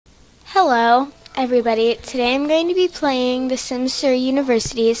Hello, everybody. Today I'm going to be playing The Sims 3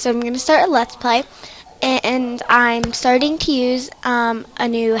 University, so I'm going to start a Let's Play, and I'm starting to use a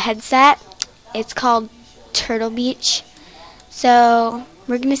new headset. It's called Turtle Beach, so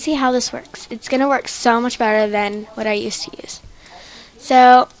we're going to see how this works. It's going to work so much better than what I used to use.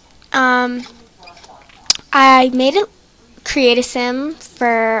 So, I create a sim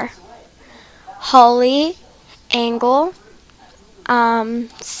for Holly Angle.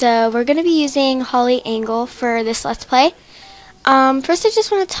 So we're going to be using Holly Angle for this Let's Play. First I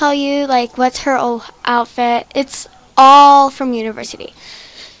just want to tell you, what's her old outfit. It's all from university.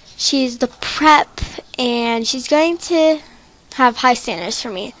 She's the prep, and she's going to have high standards for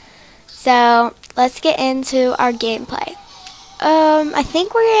me. So, let's get into our gameplay. I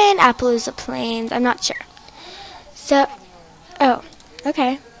think we're in Appaloosa Plains. I'm not sure. So, oh,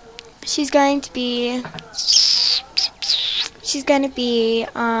 okay. She's going to be,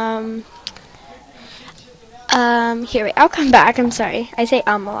 here, wait, I'll come back. I'm sorry. I say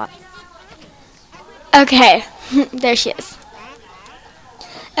a lot. Okay, there she is.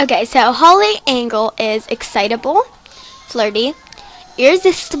 Okay, so Holly Angle is excitable, flirty,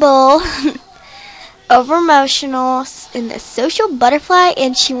 irresistible, over-emotional, and a social butterfly,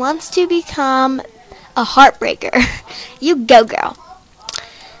 and she wants to become a heartbreaker. You go, girl.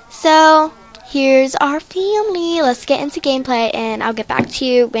 So, here's our family. Let's get into gameplay, and I'll get back to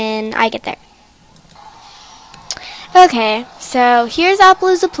you when I get there. Okay, so here's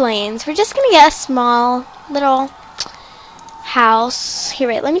Appaloosa Plains. We're just going to get a small little house. Here,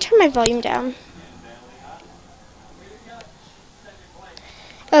 wait, let me turn my volume down.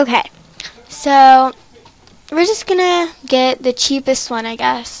 Okay, so we're just going to get the cheapest one, I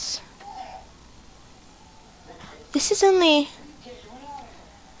guess. This is only...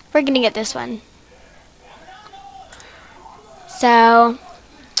 We're going to get this one. So,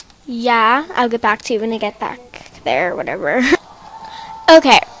 yeah, I'll get back to you when I get back there, whatever.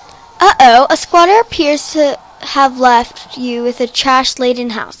 Okay. Uh-oh, a squatter appears to have left you with a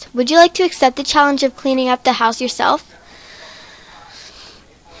trash-laden house. Would you like to accept the challenge of cleaning up the house yourself?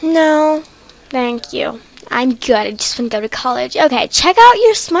 No, thank you. I'm good. I just want to go to college. Okay, check out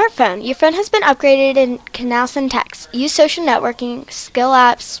your smartphone. Your phone has been upgraded and can now send text, use social networking, skill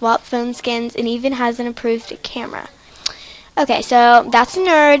apps, swap phone skins, and even has an improved camera. Okay, so that's a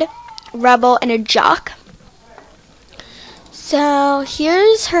nerd, rebel, and a jock. So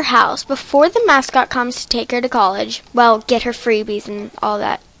here's her house. Before the mascot comes to take her to college, well, get her freebies and all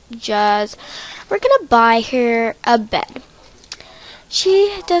that jazz, we're going to buy her a bed.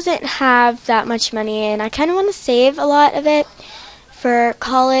 She doesn't have that much money, and I kind of want to save a lot of it for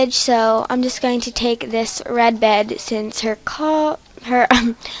college, so I'm just going to take this red bed since her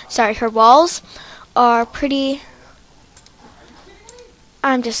walls are pretty.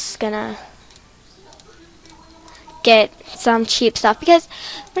 I'm just gonna get some cheap stuff because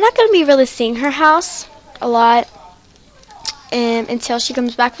we're not gonna be really seeing her house a lot until she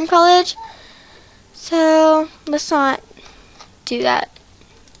comes back from college. So let's not do that.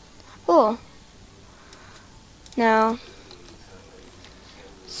 Oh no.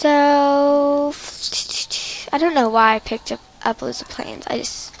 So I don't know why I picked up Appaloosa Plains. I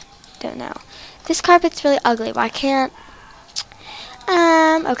just don't know. This carpet's really ugly. Why can't?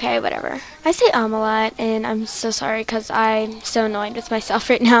 Okay, whatever. I say a lot, and I'm so sorry because I'm so annoyed with myself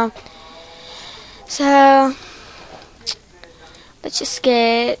right now. So let's just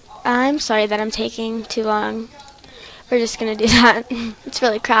get. I'm sorry that I'm taking too long. We're just gonna do that. It's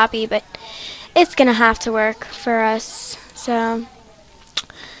really crappy, but it's gonna have to work for us. So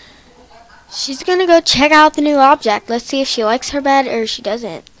she's gonna go check out the new object. Let's see if she likes her bed or she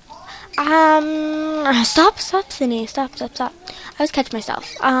doesn't. Stop, Sydney. Stop. I was catching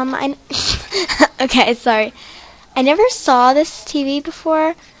myself. Okay, sorry. I never saw this TV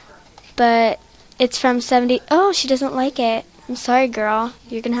before, but it's from 70. Oh, she doesn't like it. I'm sorry, girl.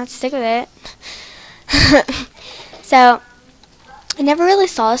 You're gonna have to stick with it. So, I never really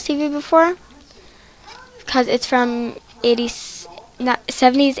saw this TV before because it's from 70s,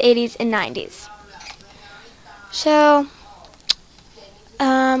 80s, and 90s. So,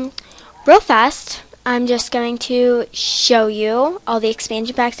 real fast, I'm just going to show you all the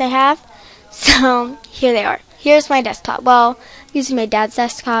expansion packs I have. So, here they are. Here's my desktop. Well, I'm using my dad's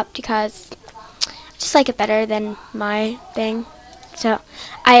desktop because I just like it better than my thing. So,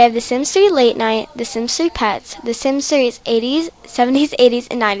 I have The Sims 3 Late Night, The Sims 3 Pets, The Sims 3's 80s, 70s, 80s,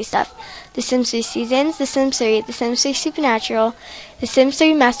 and 90s stuff, The Sims 3 Seasons, The Sims 3, The Sims 3 Supernatural, The Sims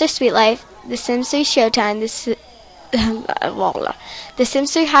 3 Master Sweet Life, The Sims 3 Showtime, The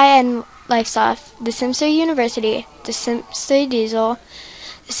Sims 3 High-End Life Soft, The Sims 3 University, The Sims 3 Diesel,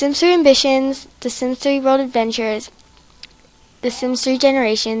 The Sims 3 Ambitions, The Sims 3 World Adventures, The Sims 3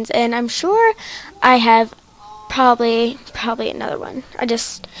 Generations, and I'm sure I have probably another one. I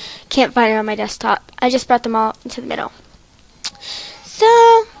just can't find it on my desktop. I just brought them all into the middle.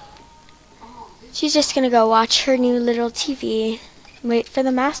 So, she's just gonna go watch her new little TV. Wait for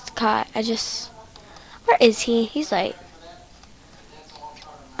the mascot. Where is he? He's late.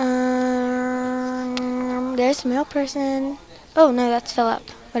 There's a male person. Oh no, that's Philip.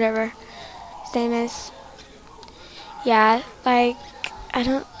 Whatever his name is. Yeah, like,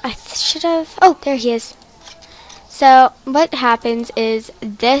 I should have. Oh, there he is. So, what happens is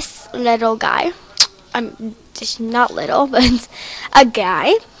this little guy, I'm just not little, but a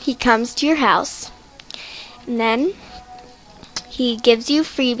guy, he comes to your house, and then he gives you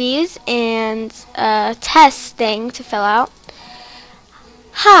freebies and a test thing to fill out.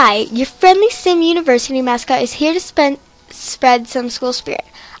 Hi, your friendly Sim University mascot is here to spread some school spirit.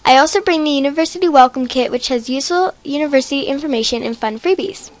 I also bring the University Welcome Kit, which has useful university information and fun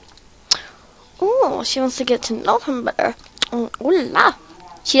freebies. Oh, she wants to get to know him better. Oh la.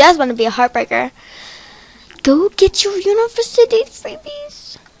 She does want to be a heartbreaker. Go get your university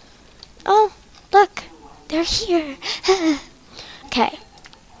freebies. Oh, look. They're here. Okay.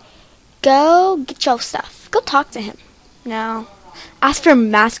 Go get your stuff. Go talk to him. No. Ask for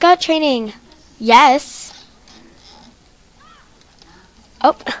mascot training. Yes.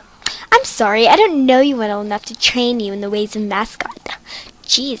 Oh, I'm sorry. I don't know you well enough to train you in the ways of mascot.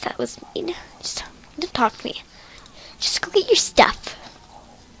 Jeez, that was mean. Just don't talk to me. Just go get your stuff.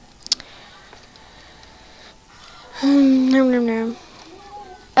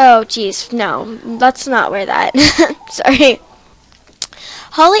 Oh, jeez. No, let's not wear that. Sorry.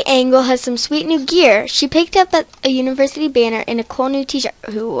 Holly Angle has some sweet new gear. She picked up a university banner and a cool new t-shirt.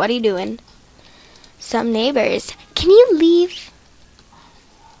 Ooh, what are you doing? Some neighbors. Can you leave?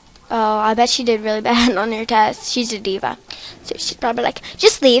 Oh, I bet she did really bad on her test. She's a diva. So she's probably like,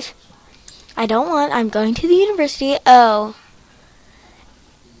 just leave. I'm going to the university. Oh.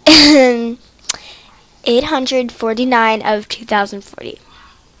 849 of 2040.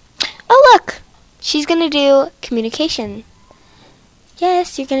 Oh, look. She's going to do communication.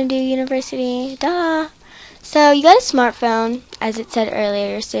 Yes, you're going to do university. Duh. So you got a smartphone, as it said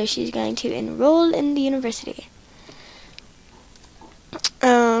earlier, so she's going to enroll in the university.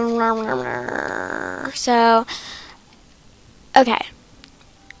 So, okay.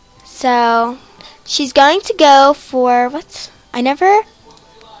 So, she's going to go for,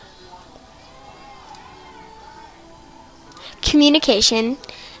 communication,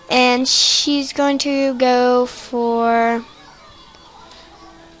 and she's going to go for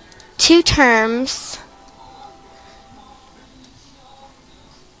 2 terms.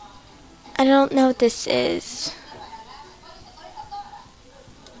 I don't know what this is.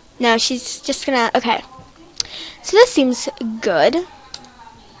 No, she's just gonna, okay. So this seems good.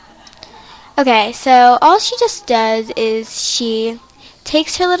 Okay, so all she just does is she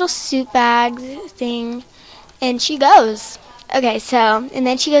takes her little suit bag thing and she goes. Okay, so, and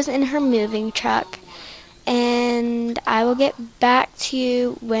then she goes in her moving truck. And I will get back to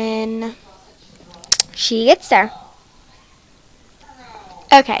you when she gets there.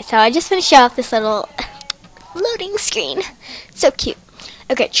 Okay, so I just want to show off this little loading screen. So cute.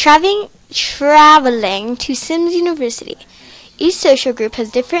 Okay, traveling to Sims University. Each social group has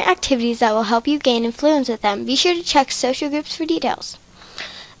different activities that will help you gain influence with them. Be sure to check social groups for details.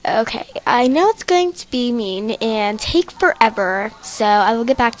 Okay, I know it's going to be mean and take forever, so I will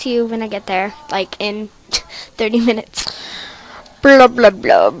get back to you when I get there, like in 30 minutes. Blah, blah,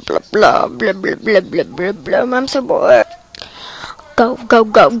 blah, blah, blah, blah, blah, blah, blah, blah, blah. I'm so bored. Go, go,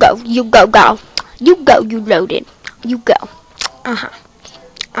 go, go. You go, go. You go, you loaded. You go. Uh-huh.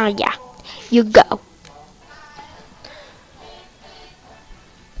 Yeah. You go.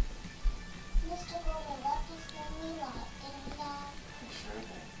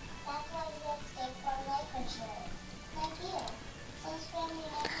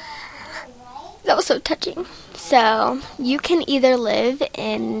 That was so touching. So, you can either live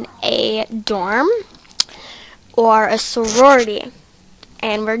in a dorm or a sorority.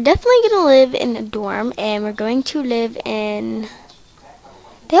 And we're definitely going to live in a dorm, and we're going to live in...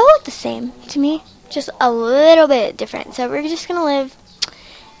 They all look the same to me, just a little bit different. So we're just going to live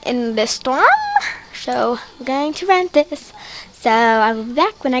in this dorm. So we're going to rent this. So I will be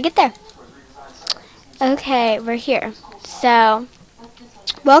back when I get there. Okay, we're here. So,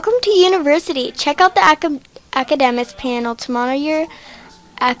 welcome to university. Check out the academics panel to monitor your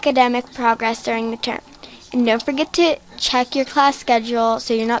academic progress during the term. And don't forget to check your class schedule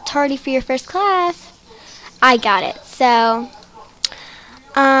so you're not tardy for your first class. I got it. So,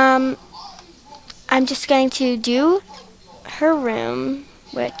 I'm just going to do her room,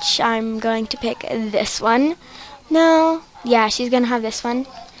 which I'm going to pick this one. No, yeah, she's going to have this one.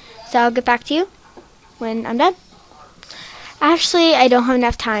 So I'll get back to you when I'm done. Actually, I don't have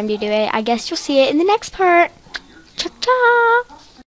enough time to do it. I guess you'll see it in the next part. Cha-cha!